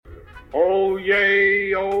Oh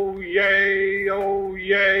yay, oh yay, oh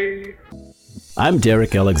yay. I'm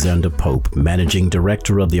Derek Alexander Pope, Managing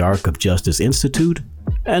Director of the Arc of Justice Institute,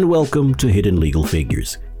 and welcome to Hidden Legal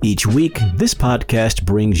Figures. Each week, this podcast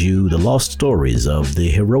brings you the lost stories of the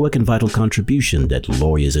heroic and vital contribution that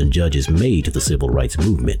lawyers and judges made to the civil rights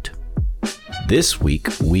movement. This week,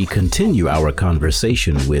 we continue our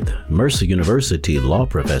conversation with Mercer University law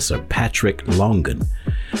professor Patrick Longan.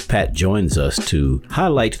 Pat joins us to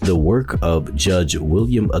highlight the work of Judge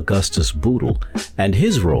William Augustus Bootle and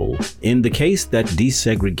his role in the case that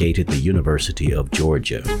desegregated the University of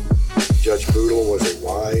Georgia. Judge Bootle was a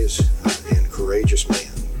wise and courageous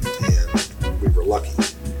man, and we were lucky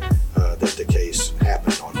that the case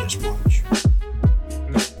happened on his watch.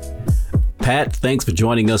 Pat, thanks for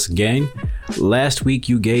joining us again. Last week,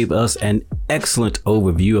 you gave us an excellent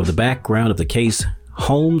overview of the background of the case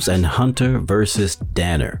Holmes and Hunter versus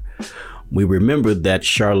Danner. We remembered that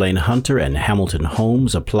Charlayne Hunter and Hamilton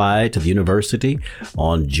Holmes applied to the university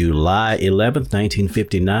on July 11,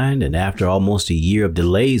 1959, and after almost a year of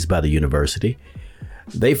delays by the university,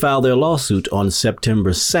 they filed their lawsuit on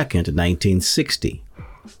September 2nd, 1960.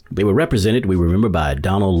 They were represented, we remember, by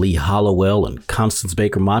Donald Lee Hollowell and Constance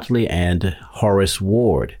Baker Motley and Horace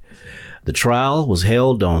Ward. The trial was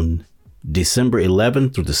held on December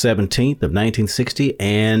 11th through the 17th of 1960,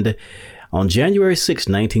 and on January 6,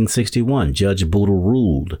 1961, Judge Bootle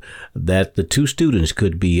ruled that the two students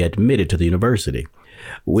could be admitted to the university.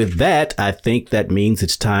 With that, I think that means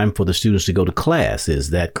it's time for the students to go to class.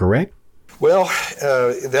 Is that correct? Well,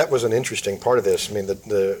 that was an interesting part of this. I mean,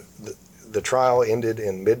 the trial ended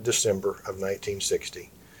in mid-December of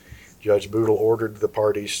 1960. Judge Bootle ordered the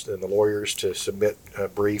parties and the lawyers to submit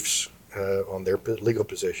briefs on their legal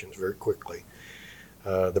positions very quickly.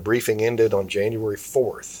 The briefing ended on January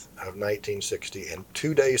 4th of 1960, and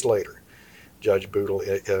 2 days later, Judge Bootle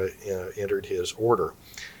entered his order.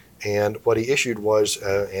 And what he issued was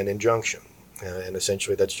an injunction, and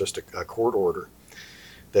essentially that's just a court order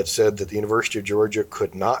that said that the University of Georgia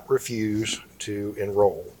could not refuse to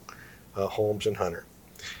enroll Holmes and Hunter.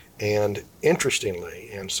 And interestingly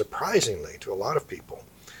and surprisingly to a lot of people,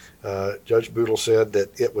 Judge Bootle said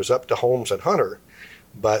that it was up to Holmes and Hunter,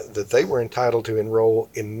 but that they were entitled to enroll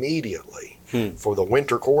immediately for the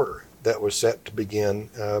winter quarter that was set to begin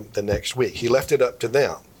the next week. He left it up to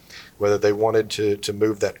them whether they wanted to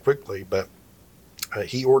move that quickly, but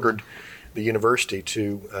he ordered the university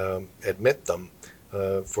to admit them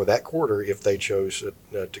for that quarter if they chose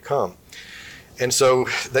to come. And so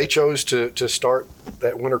they chose to start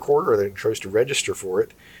that winter quarter. They chose to register for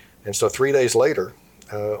it. And so 3 days later,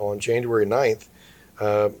 on January 9th,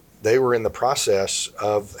 they were in the process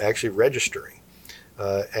of actually registering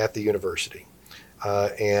at the university.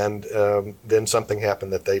 And then something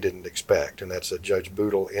happened that they didn't expect, and that's that Judge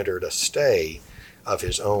Bootle entered a stay of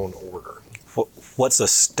his own order. What's a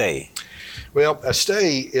stay? Well, a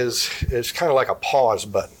stay is kind of like a pause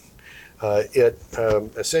button.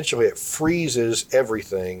 Essentially it freezes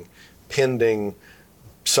everything pending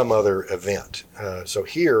some other event. So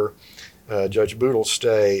here, Judge Bootle's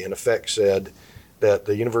stay in effect said that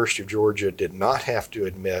the University of Georgia did not have to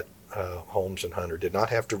admit Holmes and Hunter, did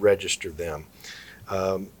not have to register them,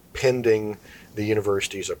 pending the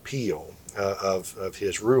university's appeal of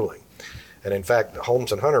his ruling. And in fact,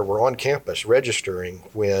 Holmes and Hunter were on campus registering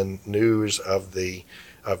when news of the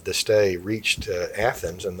stay reached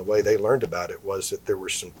Athens, and the way they learned about it was that there were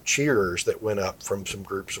some cheers that went up from some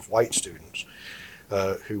groups of white students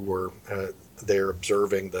who were there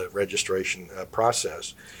observing the registration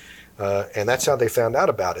process. And that's how they found out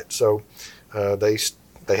about it. So they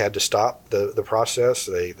had to stop the process.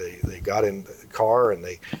 They got in the car and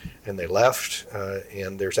they left.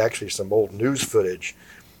 And there's actually some old news footage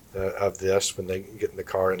of this when they get in the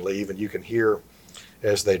car and leave, and you can hear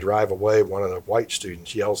as they drive away, one of the white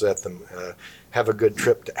students yells at them, "Have a good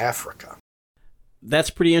trip to Africa." That's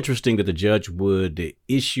pretty interesting that the judge would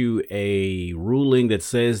issue a ruling that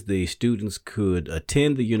says the students could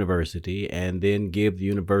attend the university and then give the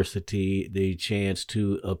university the chance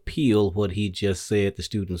to appeal what he just said the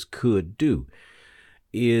students could do.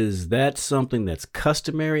 Is that something that's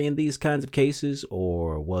customary in these kinds of cases,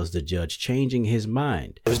 or was the judge changing his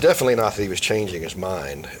mind? It was definitely not that he was changing his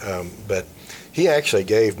mind, but he actually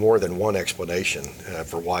gave more than one explanation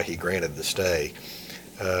for why he granted the stay.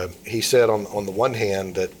 He said on the one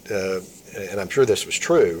hand that, and I'm sure this was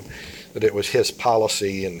true, that it was his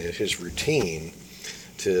policy and his routine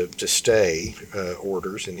to stay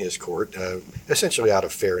orders in his court, essentially out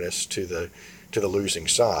of fairness to the losing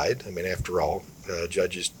side. I mean, after all,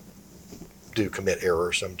 judges do commit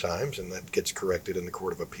error sometimes, and that gets corrected in the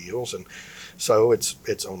Court of Appeals. And so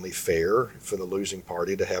it's only fair for the losing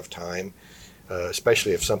party to have time,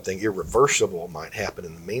 especially if something irreversible might happen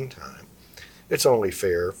in the meantime. It's only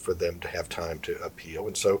fair for them to have time to appeal.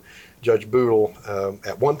 And so Judge Boodle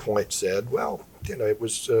at one point said, well, it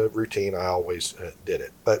was routine. I always did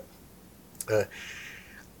it. But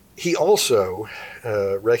he also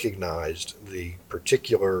recognized the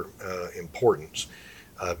particular importance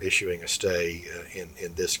of issuing a stay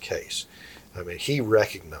in this case. I mean, he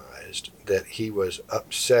recognized that he was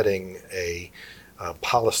upsetting a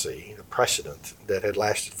policy, a precedent that had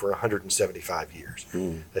lasted for 175 years,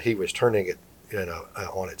 that he was turning it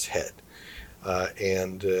on its head.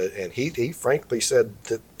 And he frankly said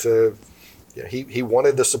that he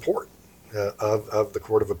wanted the support of the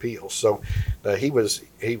Court of Appeals. So he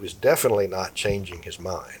was definitely not changing his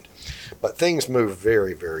mind. But things moved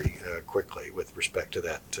very, very quickly with respect to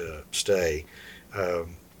that stay.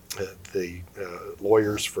 The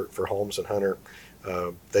lawyers for Holmes and Hunter,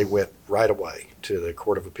 they went right away to the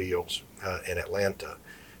Court of Appeals in Atlanta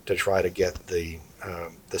to try to get the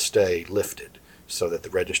stay lifted so that the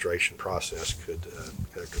registration process could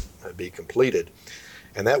be completed.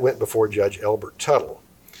 And that went before Judge Elbert Tuttle.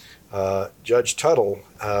 Judge Tuttle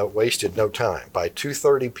wasted no time. By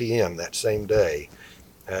 2:30 p.m. that same day,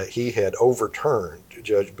 he had overturned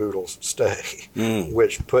Judge Boodle's stay,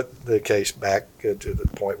 which put the case back to the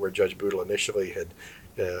point where Judge Boodle initially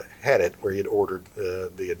had it, where he had ordered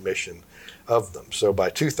the admission of them. So by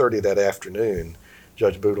 2:30 that afternoon,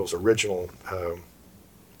 Judge Boodle's original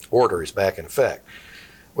order is back in effect.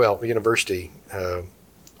 Well, the university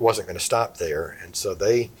wasn't going to stop there, and so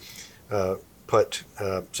they put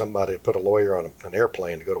a lawyer on an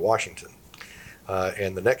airplane to go to Washington,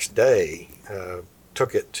 and the next day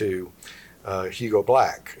took it to Hugo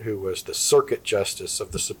Black, who was the Circuit Justice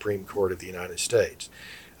of the Supreme Court of the United States.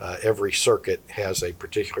 Every circuit has a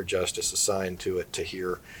particular justice assigned to it to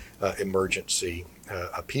hear emergency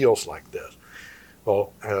appeals like this.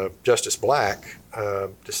 Well, Justice Black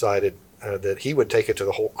decided that he would take it to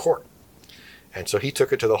the whole court. And so he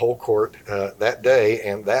took it to the whole court that day,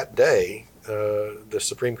 and that day the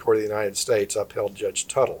Supreme Court of the United States upheld Judge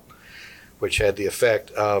Tuttle, which had the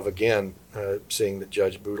effect of, again, seeing that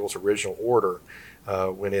Judge Boodle's original order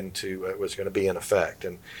was going to be in effect.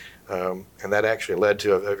 And that actually led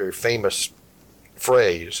to a very famous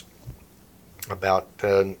phrase about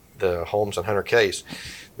the Holmes and Hunter case,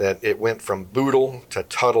 that it went from Boodle to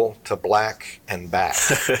Tuttle to Black and back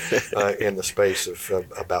in the space of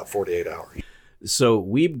about 48 hours. So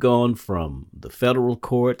we've gone from the federal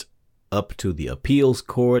court up to the appeals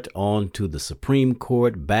court, on to the Supreme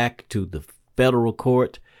Court, back to the federal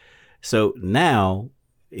court. So now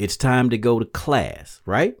it's time to go to class,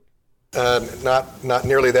 right? Not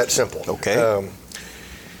nearly that simple. Okay.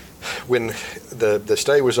 When the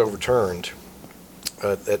stay was overturned,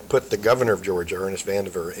 that put the governor of Georgia, Ernest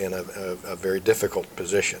Vandiver, in a very difficult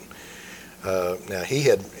position. Now, he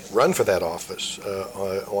had run for that office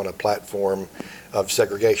on a platform of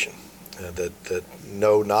segregation, that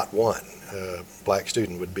no, not one black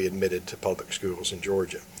student would be admitted to public schools in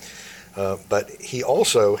Georgia. But he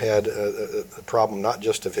also had a problem not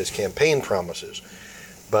just of his campaign promises,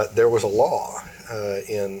 but there was a law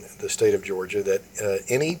in the state of Georgia that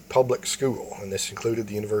any public school, and this included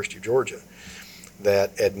the University of Georgia,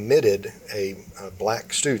 that admitted a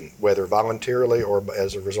black student, whether voluntarily or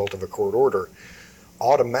as a result of a court order,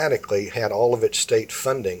 automatically had all of its state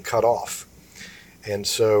funding cut off. And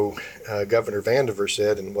so Governor Vandiver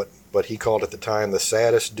said, in what he called at the time the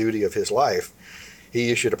saddest duty of his life,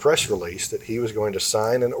 he issued a press release that he was going to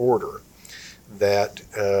sign an order that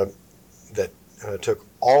took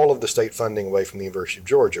all of the state funding away from the University of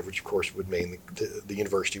Georgia, which of course would mean the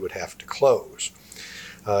university would have to close.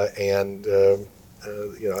 I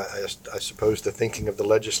suppose the thinking of the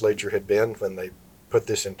legislature had been, when they put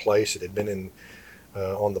this in place, it had been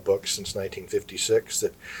on the books since 1956,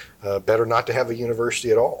 that better not to have a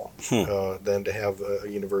university at all than to have a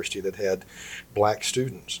university that had black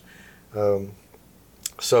students.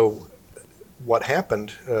 So what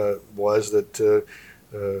happened was that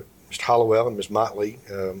Mr. Hollowell and Ms. Motley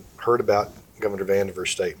heard about Governor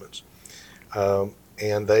Vandiver's statements,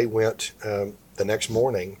 and they went the next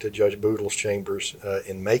morning to Judge Boodle's chambers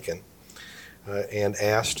in Macon and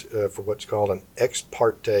asked for what's called an ex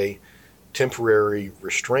parte temporary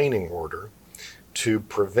restraining order to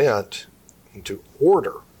prevent and to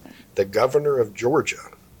order the governor of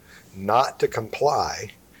Georgia not to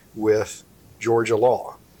comply with Georgia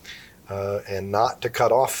law and not to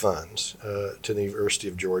cut off funds to the University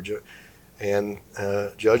of Georgia. And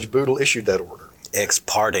Judge Boodle issued that order. ex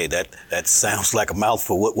parte? That sounds like a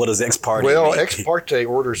mouthful. What does ex parte Well, mean? ex parte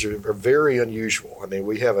orders are very unusual. I mean,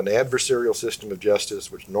 we have an adversarial system of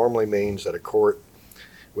justice, which normally means that a court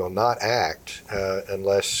will not act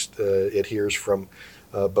unless it hears from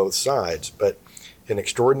both sides. But in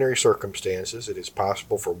extraordinary circumstances, it is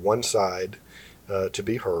possible for one side to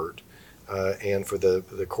be heard and for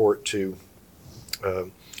the court to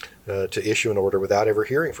issue an order without ever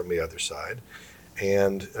hearing from the other side.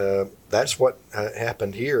 And that's what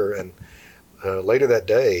happened here. And later that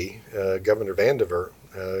day, Governor Vandiver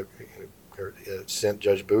sent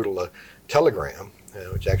Judge Boodle a telegram,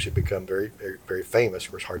 which actually become very, very, very famous.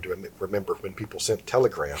 It was hard to remember when people sent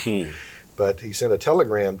telegrams. But he sent a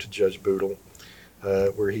telegram to Judge Boodle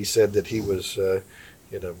where he said that he was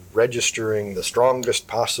registering the strongest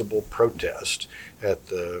possible protest at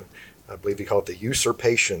the, I believe he called it the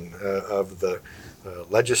usurpation of the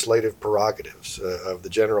legislative prerogatives of the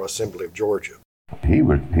General Assembly of Georgia. He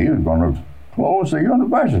was going to close the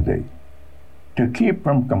university to keep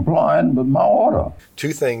from complying with my order.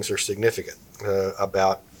 Two things are significant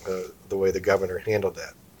about the way the governor handled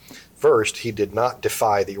that. First, he did not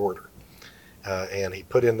defy the order, and he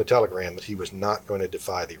put in the telegram that he was not going to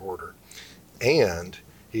defy the order. And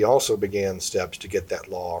he also began steps to get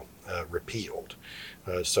that law repealed.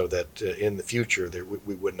 So that in the future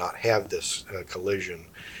we would not have this collision,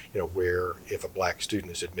 where if a black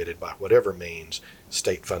student is admitted by whatever means,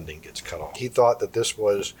 state funding gets cut off. He thought that this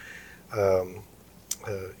was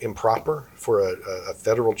improper for a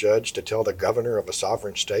federal judge to tell the governor of a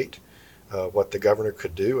sovereign state what the governor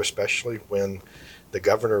could do, especially when the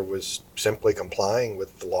governor was simply complying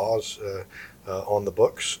with the laws on the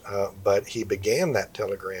books. But he began that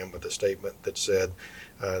telegram with a statement that said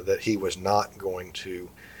that he was not going to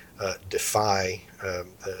defy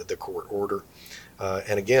the court order.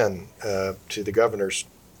 And again, to the governor's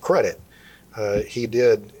credit, he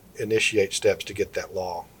did initiate steps to get that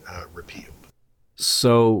law repealed.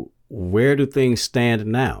 So where do things stand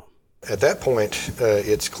now? At that point,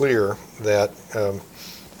 it's clear that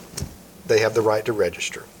they have the right to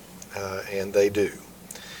register, and they do.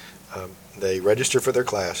 They register for their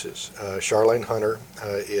classes. Charlayne Hunter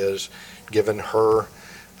is given her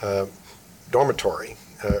dormitory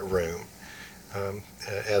room.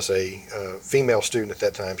 As a female student at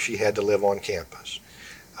that time, she had to live on campus.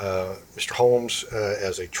 Mr. Holmes,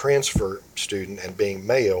 as a transfer student and being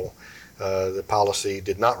male, the policy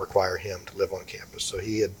did not require him to live on campus, so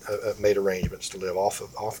he had made arrangements to live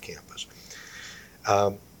off campus.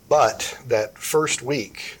 But that first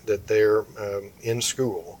week that they're in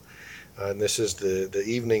school, and this is the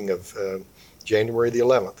evening of January the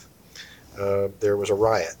 11th, there was a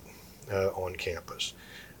riot on campus.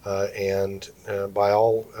 And by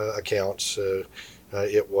all accounts,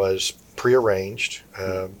 it was prearranged.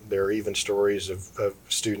 There are even stories of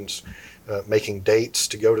students making dates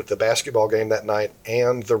to go to the basketball game that night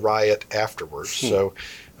and the riot afterwards. So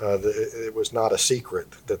it was not a secret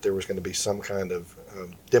that there was going to be some kind of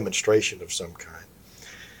demonstration of some kind.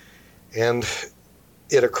 And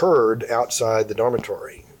it occurred outside the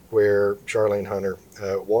dormitory where Charlayne Hunter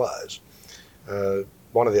was.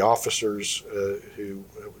 One of the officers who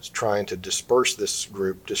was trying to disperse this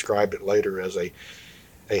group described it later as a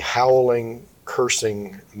howling,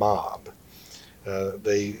 cursing mob.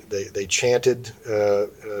 They chanted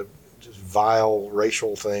just vile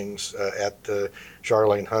racial things at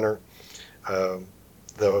Charlayne Hunter.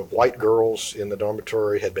 The white girls in the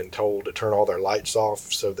dormitory had been told to turn all their lights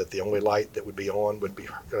off so that the only light that would be on would be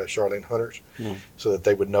Charlayne Hunter's, so that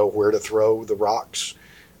they would know where to throw the rocks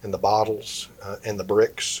and the bottles and the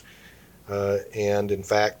bricks. And in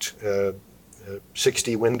fact,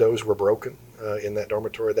 60 windows were broken in that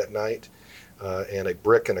dormitory that night, and a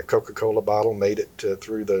brick and a Coca-Cola bottle made it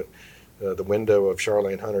through the window of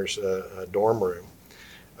Charlayne Hunter's dorm room.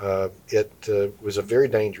 It was a very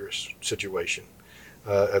dangerous situation.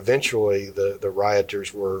 Eventually, the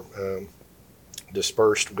rioters were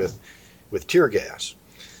dispersed with tear gas.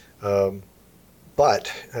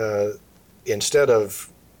 But instead of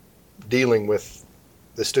dealing with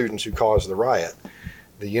the students who caused the riot,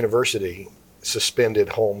 the university suspended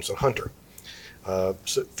Holmes and Hunter,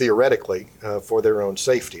 so theoretically for their own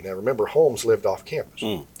safety. Now, remember, Holmes lived off campus.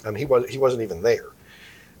 I mean, he wasn't even there.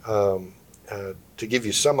 To give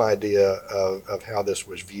you some idea of how this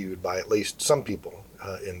was viewed by at least some people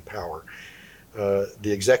in power,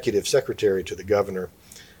 the executive secretary to the governor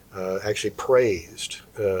actually praised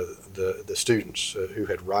the students who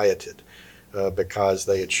had rioted because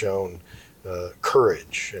they had shown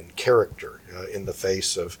courage and character in the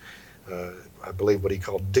face of, I believe, what he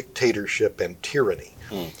called dictatorship and tyranny.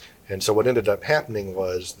 And so what ended up happening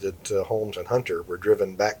was that Holmes and Hunter were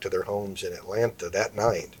driven back to their homes in Atlanta that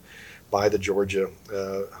night by the Georgia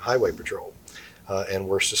Highway Patrol and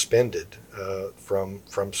were suspended from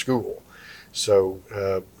school. So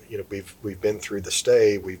we've been through the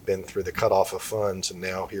stay, we've been through the cutoff of funds, and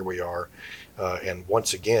now here we are. And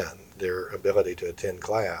once again, their ability to attend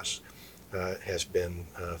class has been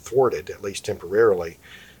thwarted, at least temporarily,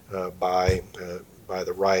 by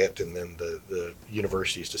the riot and then the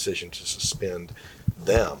university's decision to suspend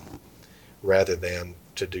them rather than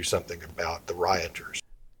to do something about the rioters.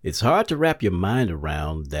 It's hard to wrap your mind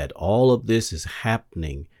around that all of this is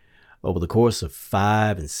happening over the course of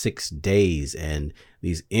 5 and 6 days, and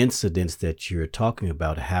these incidents that you're talking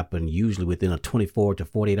about happen usually within a 24 to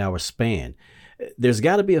 48 hour span. There's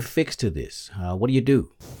got to be a fix to this. What do you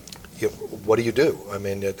do? What do you do? I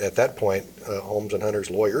mean, at that point, Holmes and Hunter's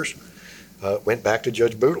lawyers went back to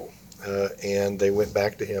Judge Boodle, and they went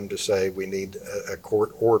back to him to say, we need a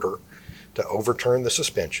court order to overturn the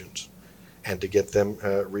suspensions and to get them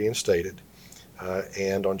reinstated.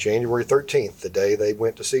 And on January 13th, the day they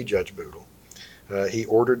went to see Judge Boodle, he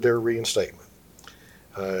ordered their reinstatement.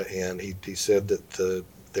 And he said that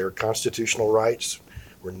their constitutional rights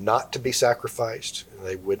were not to be sacrificed.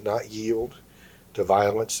 They would not yield to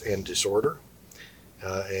violence and disorder.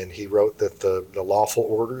 And he wrote that the lawful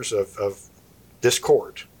orders of this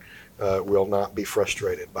court will not be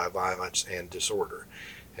frustrated by violence and disorder.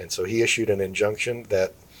 And so he issued an injunction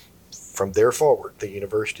that from there forward, the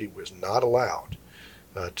university was not allowed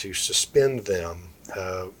to suspend them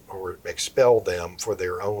or expel them for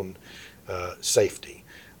their own safety.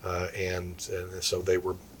 And so they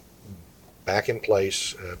were back in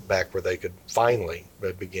place, back where they could finally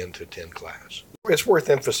begin to attend class. It's worth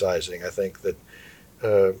emphasizing, I think, that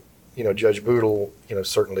Judge Boodle,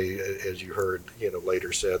 certainly, as you heard,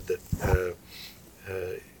 later said that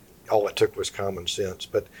all it took was common sense.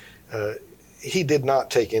 But he did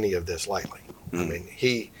not take any of this lightly. I mean,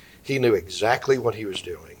 he knew exactly what he was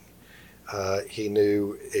doing. He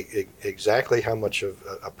knew exactly how much of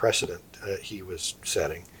a precedent he was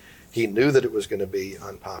setting. He knew that it was going to be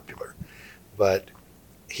unpopular, but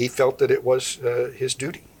he felt that it was his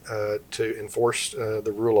duty to enforce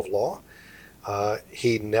the rule of law.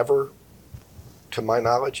 He never, to my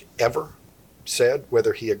knowledge, ever said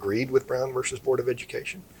whether he agreed with Brown versus Board of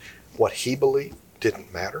Education. What he believed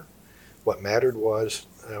didn't matter. What mattered was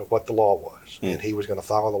what the law was, and he was going to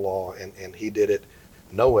follow the law, and he did it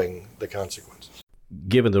knowing the consequences.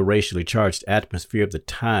 Given the racially charged atmosphere of the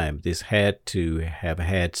time, this had to have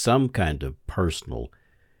had some kind of personal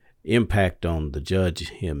impact on the judge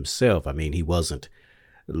himself. I mean, he wasn't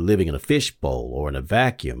living in a fishbowl or in a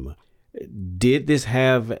vacuum. Did this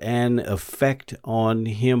have an effect on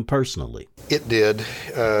him personally? It did,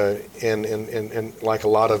 and like a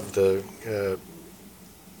lot of the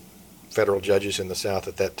federal judges in the South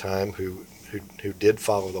at that time who did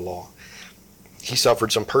follow the law, he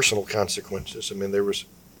suffered some personal consequences. I mean, there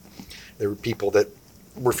were people that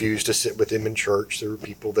refused to sit with him in church. There were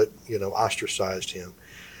people that ostracized him.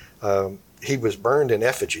 He was burned in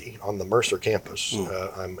effigy on the Mercer campus.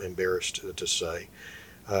 I'm embarrassed to say,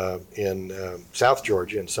 in South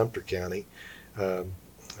Georgia in Sumter County.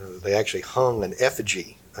 They actually hung an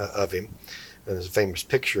effigy of him. And there's a famous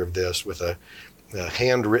picture of this with a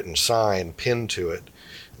handwritten sign pinned to it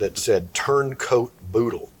that said "Turncoat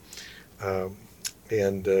Boodle."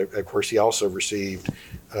 And of course, he also received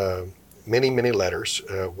many, many letters,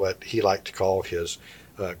 what he liked to call his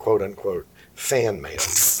quote unquote fan mail.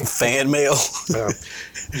 Fan mail?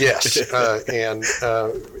 Yes. And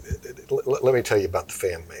let me tell you about the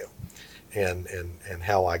fan mail and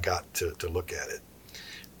how I got to look at it.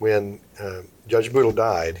 When Judge Boodle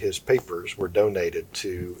died, his papers were donated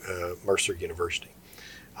to Mercer University.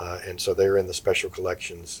 And so they're in the special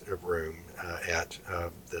collections room at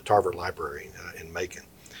the Tarver Library in Macon.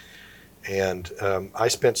 And I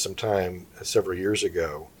spent some time several years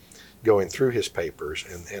ago going through his papers,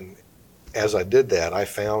 and as I did that, I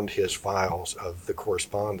found his files of the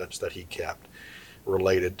correspondence that he kept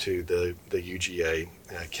related to the UGA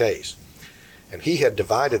case. And he had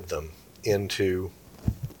divided them into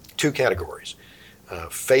two categories,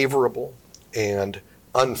 favorable and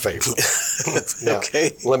unfavorable. Now,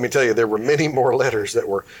 Okay. Let me tell you, there were many more letters that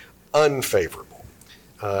were unfavorable.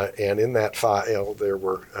 And in that file, there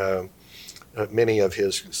were many of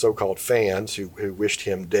his so-called fans who wished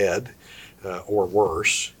him dead or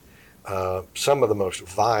worse. Some of the most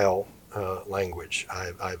vile language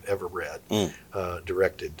I've ever read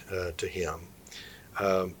directed to him.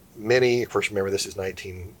 Many, of course, remember this is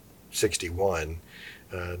 1961.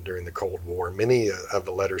 during the Cold War. Many of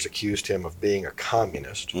the letters accused him of being a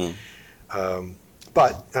communist.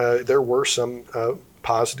 But there were some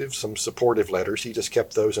positive, some supportive letters. He just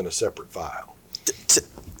kept those in a separate file.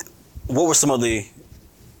 What were some of the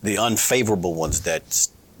unfavorable ones that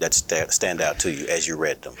stand out to you as you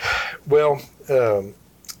read them? Well,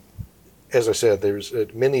 as I said, there's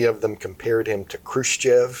many of them compared him to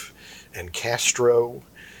Khrushchev and Castro.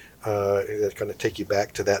 That's going to take you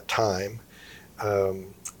back to that time.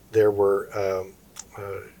 There were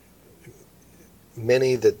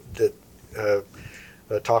many that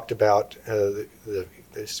talked about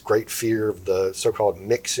this great fear of the so-called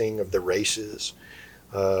mixing of the races,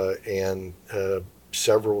 and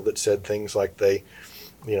several that said things like they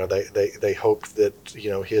hoped that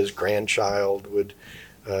his grandchild would,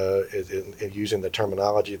 using the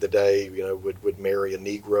terminology of the day, would marry a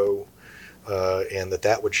Negro, and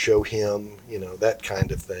that would show him, that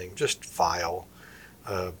kind of thing, just vile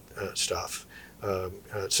stuff.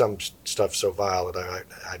 Some stuff so vile that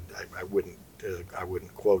I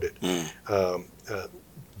wouldn't quote it.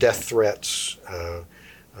 Death threats,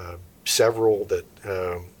 several that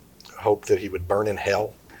hoped that he would burn in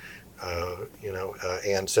hell,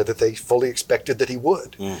 and said that they fully expected that he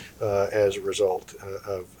would as a result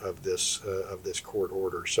of this court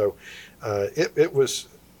order. So it was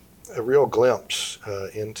a real glimpse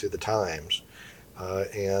into the times,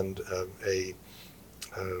 and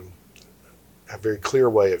a very clear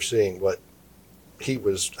way of seeing what he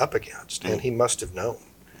was up against, and he must have known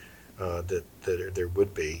that there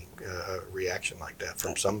would be a reaction like that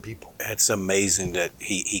from some people. It's amazing that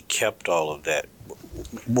he kept all of that.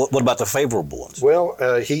 What about the favorable ones? Well,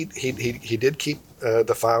 he did keep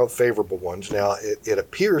the file of favorable ones. Now, it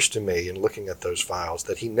appears to me, in looking at those files,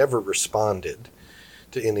 that he never responded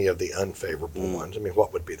to any of the unfavorable ones. I mean,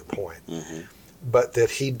 what would be the point? But that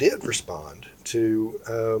he did respond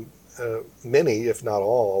to many, if not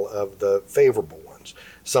all, of the favorable ones.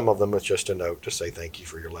 Some of them with just a note to say thank you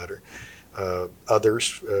for your letter.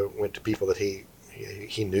 Others went to people that he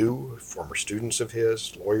knew, former students of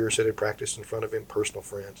his, lawyers that had practiced in front of him, personal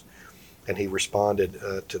friends, and he responded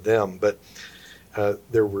to them. But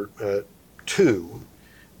there were two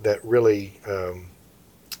that really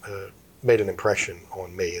made an impression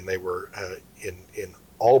on me, and they were in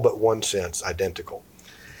all but one sense identical.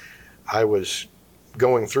 I was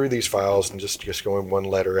going through these files and just going one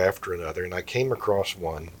letter after another, and I came across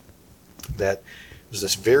one that was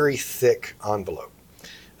this very thick envelope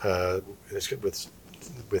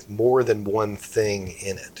with more than one thing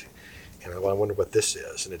in it. And I wonder what this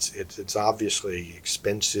is. And it's obviously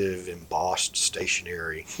expensive, embossed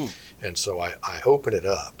stationery. And so I open it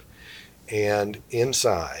up, and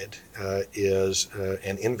inside is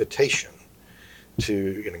an invitation,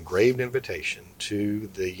 an engraved invitation to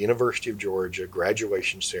the University of Georgia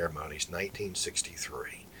graduation ceremonies,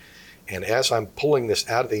 1963. And as I'm pulling this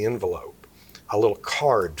out of the envelope, a little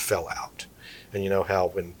card fell out. And you know how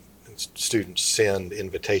when students send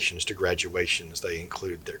invitations to graduations, they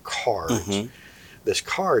include their cards. This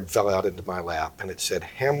card fell out into my lap, and it said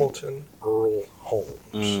Hamilton Earl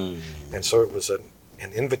Holmes. And so it was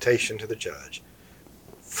an invitation to the judge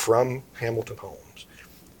from Hamilton Holmes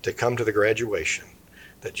to come to the graduation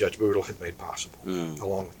that Judge Boodle had made possible,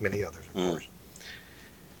 along with many others, of course.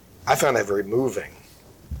 I found that very moving.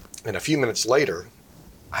 And a few minutes later,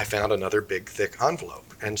 I found another big, thick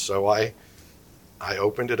envelope. And so I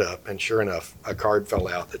opened it up, and sure enough, a card fell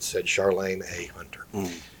out that said Charlene A. Hunter.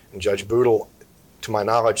 And Judge Boodle, to my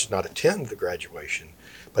knowledge, did not attend the graduation,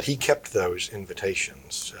 but he kept those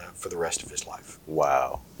invitations for the rest of his life.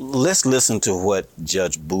 Wow. Let's listen to what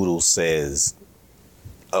Judge Boodle says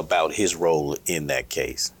about his role in that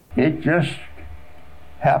case. It just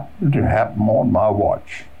happened to happen on my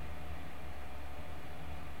watch.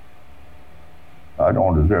 I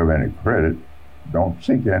don't deserve any credit, don't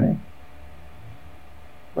seek any.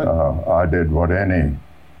 I did what any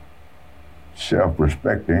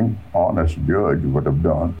self-respecting, honest judge would have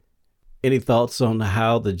done. Any thoughts on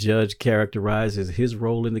how the judge characterizes his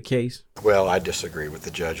role in the case? Well, I disagree with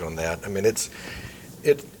the judge on that. I mean,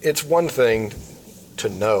 it's one thing to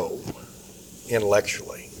know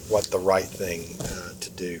intellectually what the right thing to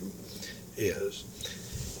do is.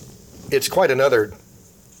 It's quite another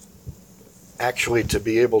actually to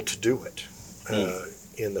be able to do it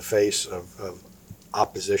in the face of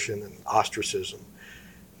opposition and ostracism,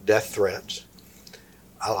 death threats.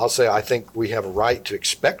 I'll say I think we have a right to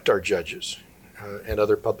expect our judges and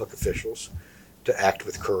other public officials to act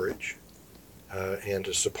with courage and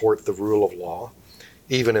to support the rule of law,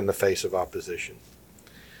 even in the face of opposition.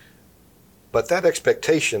 But that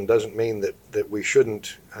expectation doesn't mean that we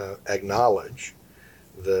shouldn't acknowledge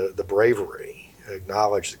the bravery,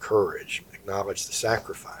 acknowledge the courage, acknowledge the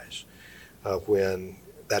sacrifice when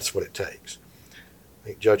that's what it takes. I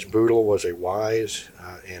think Judge Boodle was a wise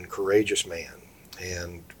and courageous man,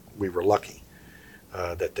 and we were lucky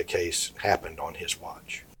that the case happened on his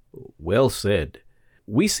watch. Well said.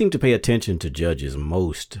 We seem to pay attention to judges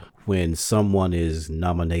most when someone is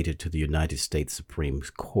nominated to the United States Supreme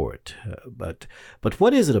Court. But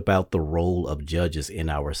what is it about the role of judges in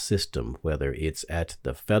our system, whether it's at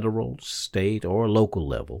the federal, state, or local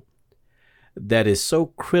level, that is so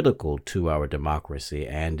critical to our democracy?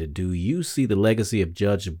 And do you see the legacy of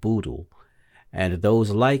Judge Boodle and those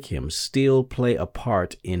like him still play a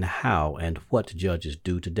part in how and what judges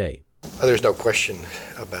do today? There's no question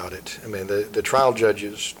about it. I mean, the trial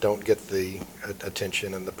judges don't get the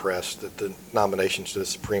attention and the press that the nominations to the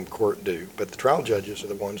Supreme Court do, but the trial judges are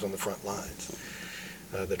the ones on the front lines.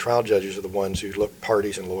 The trial judges are the ones who look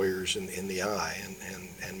parties and lawyers in the eye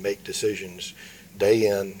and make decisions day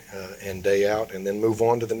in and day out, and then move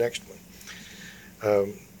on to the next one.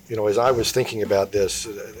 As I was thinking about this,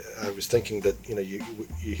 I was thinking that,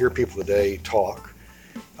 you hear people today talk,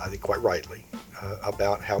 I think quite rightly,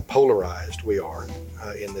 about how polarized we are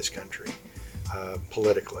in this country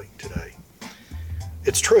politically today.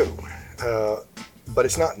 It's true, but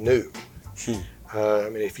it's not new.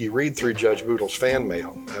 If you read through Judge Boodle's fan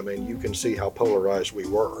mail, you can see how polarized we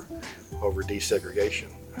were over desegregation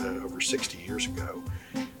over 60 years ago.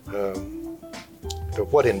 But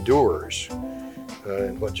what endures,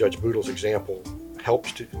 and what Judge Boodle's example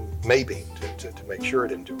helps to make sure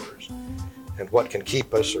it endures, and what can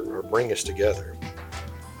keep us or bring us together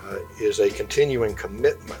is a continuing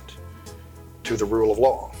commitment to the rule of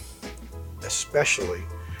law, especially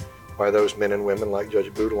by those men and women like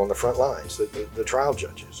Judge Boodle on the front lines, the trial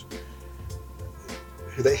judges.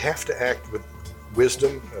 They have to act with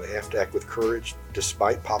wisdom, and they have to act with courage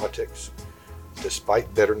despite politics,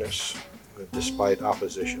 despite bitterness, despite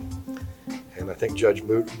opposition. And I think Judge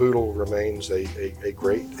Boodle remains a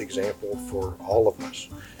great example for all of us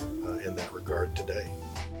in that regard today.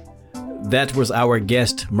 That was our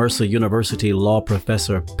guest, Mercer University law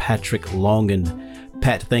professor Patrick Longan.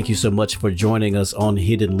 Pat, thank you so much for joining us on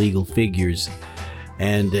Hidden Legal Figures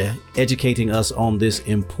and educating us on this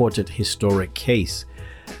important historic case.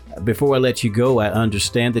 Before I let you go, I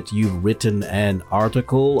understand that you've written an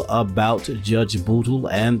article about Judge Boodle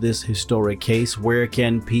and this historic case. Where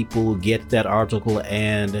can people get that article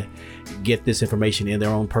and get this information in their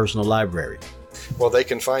own personal library? Well, they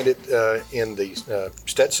can find it in the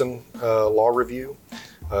Stetson Law Review,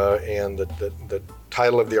 and the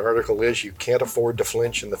title of the article is "You Can't Afford to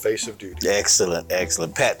Flinch in the Face of Duty." Excellent.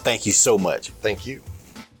 Pat, thank you so much. Thank you.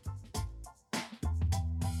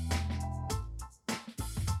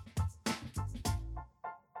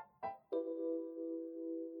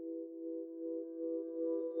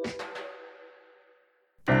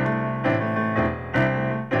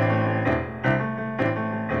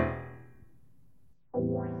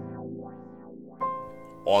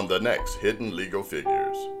 On the next Hidden Legal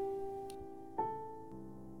Figures.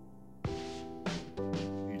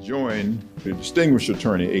 He joined the distinguished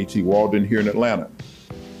attorney A.T. Walden here in Atlanta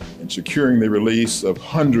in securing the release of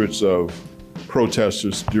hundreds of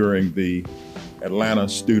protesters during the Atlanta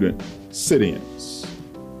student sit-ins.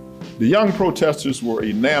 The young protesters were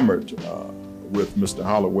enamored with Mr.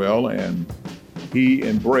 Hollowell, and he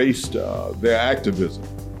embraced their activism.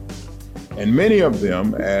 And many of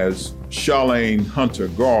them, as Charlene Hunter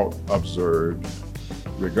Galt observed,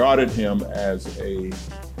 regarded him as a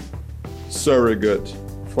surrogate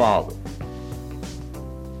father.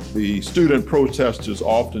 The student protesters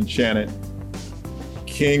often chanted,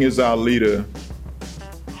 "King is our leader,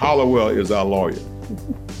 Hollowell is our lawyer.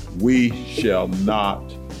 We shall not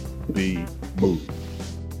be moved."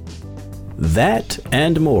 That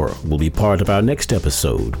and more will be part of our next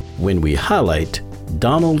episode when we highlight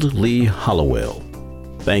Donald Lee Hollowell.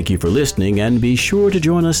 Thank you for listening, and be sure to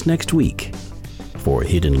join us next week for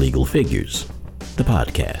Hidden Legal Figures, the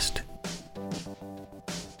podcast.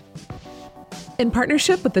 In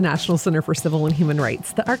partnership with the National Center for Civil and Human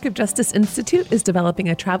Rights, the Arc of Justice Institute is developing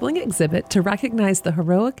a traveling exhibit to recognize the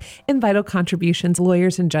heroic and vital contributions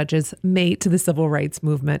lawyers and judges made to the civil rights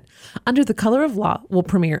movement. Under the Color of Law will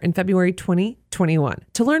premiere in February 2021.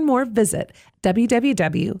 To learn more, visit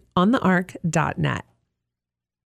www.onthearc.net.